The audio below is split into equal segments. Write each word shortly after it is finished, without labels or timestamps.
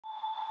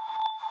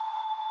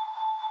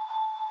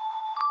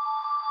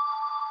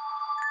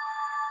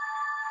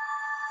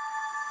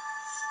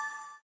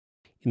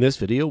In this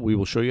video, we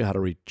will show you how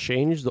to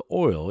change the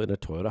oil in a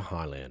Toyota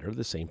Highlander.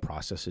 The same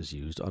process is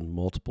used on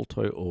multiple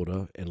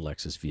Toyota and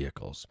Lexus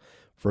vehicles.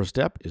 First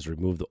step is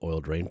remove the oil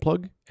drain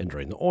plug and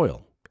drain the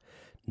oil.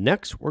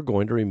 Next, we're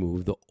going to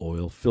remove the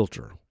oil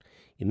filter.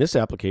 In this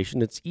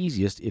application, it's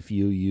easiest if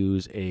you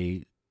use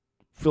a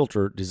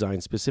filter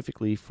designed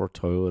specifically for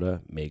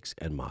Toyota makes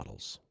and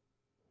models.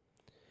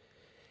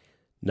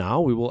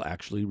 Now we will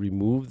actually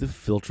remove the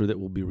filter that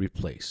will be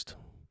replaced.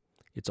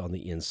 It's on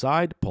the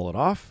inside, pull it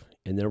off,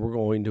 and then we're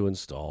going to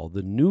install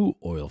the new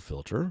oil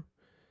filter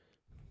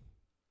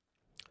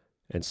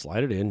and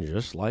slide it in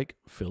just like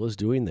Phil is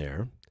doing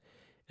there.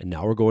 And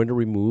now we're going to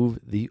remove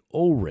the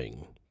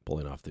O-ring.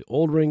 Pulling off the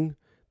old ring,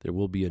 there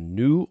will be a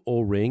new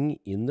O-ring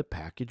in the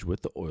package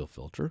with the oil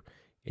filter,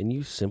 and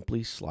you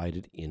simply slide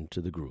it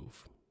into the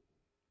groove.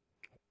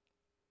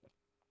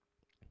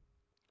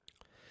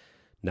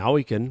 Now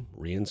we can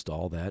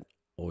reinstall that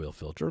oil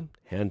filter,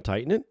 hand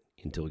tighten it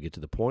until we get to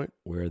the point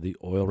where the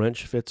oil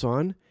wrench fits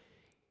on,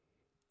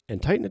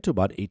 and tighten it to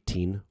about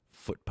 18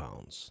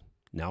 foot-pounds.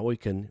 Now we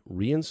can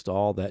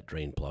reinstall that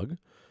drain plug,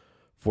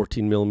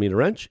 14mm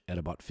wrench at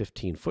about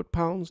 15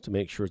 foot-pounds to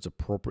make sure it's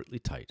appropriately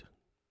tight.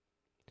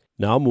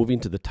 Now moving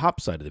to the top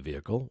side of the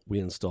vehicle, we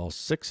install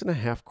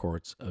 6.5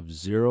 quarts of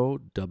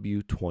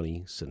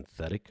 0W20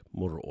 synthetic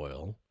motor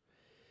oil.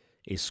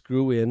 A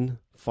screw-in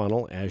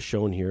funnel, as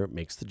shown here,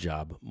 makes the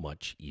job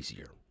much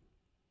easier.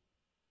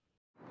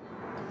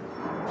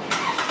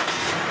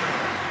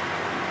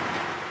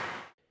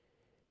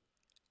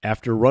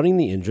 After running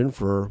the engine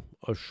for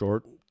a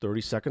short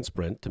 30-second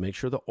sprint to make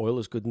sure the oil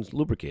is good and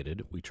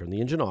lubricated, we turn the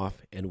engine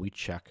off and we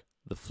check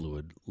the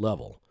fluid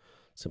level.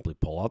 Simply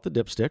pull out the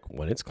dipstick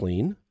when it's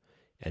clean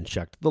and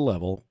check the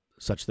level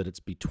such that it's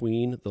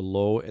between the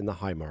low and the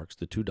high marks,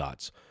 the two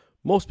dots.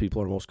 Most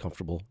people are most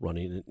comfortable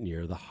running it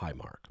near the high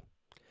mark.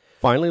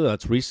 Finally,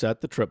 let's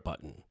reset the trip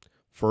button.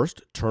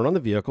 First, turn on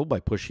the vehicle by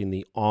pushing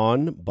the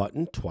on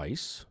button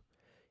twice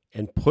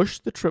and push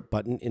the trip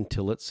button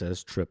until it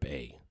says Trip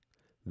A.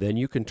 Then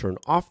you can turn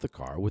off the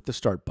car with the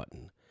start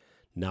button.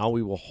 Now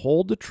we will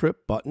hold the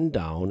trip button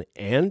down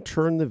and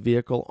turn the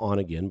vehicle on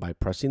again by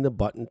pressing the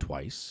button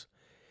twice.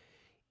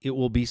 It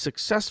will be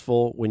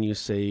successful when you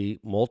say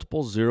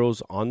multiple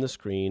zeros on the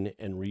screen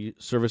and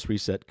service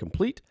reset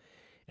complete.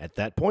 At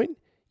that point,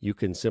 you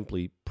can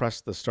simply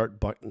press the start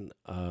button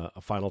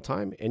a final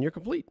time and you're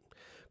complete.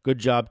 Good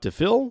job to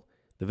Phil,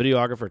 the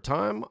videographer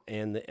Tom,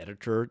 and the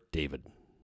editor David.